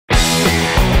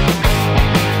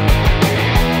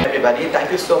everybody.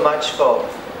 Thank you so much for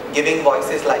giving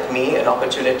voices like me an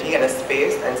opportunity and a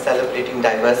space and celebrating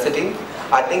diversity.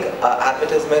 I think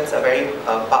advertisements are very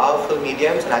powerful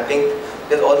mediums, and I think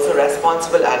there's also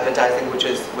responsible advertising, which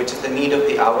is the need of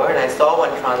the hour. And I saw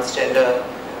one transgender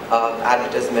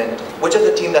advertisement. Which of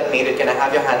the team that made it? Can I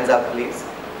have your hands up, please?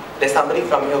 There's somebody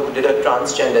from here who did a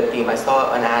transgender theme. I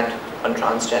saw an ad on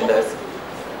transgenders.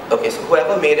 Okay, so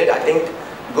whoever made it, I think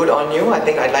good on you. I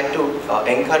think I'd like to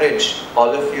encourage all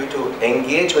of you to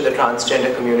engage with the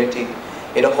transgender community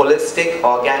in a holistic,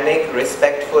 organic,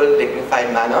 respectful,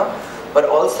 dignified manner. But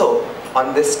also,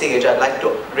 on this stage, I'd like to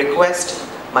request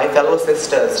my fellow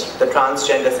sisters, the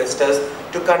transgender sisters,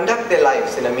 to conduct their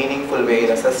lives in a meaningful way,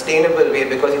 in a sustainable way,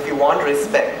 because if you want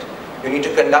respect, you need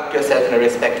to conduct yourself in a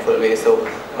respectful way. So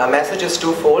my message is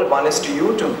twofold. One is to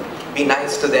you to be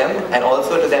nice to them, and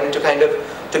also to them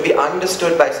to be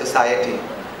understood by society.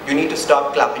 You need to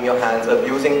stop clapping your hands,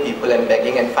 abusing people and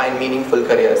begging, and find meaningful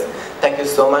careers. Thank you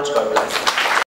so much. God bless.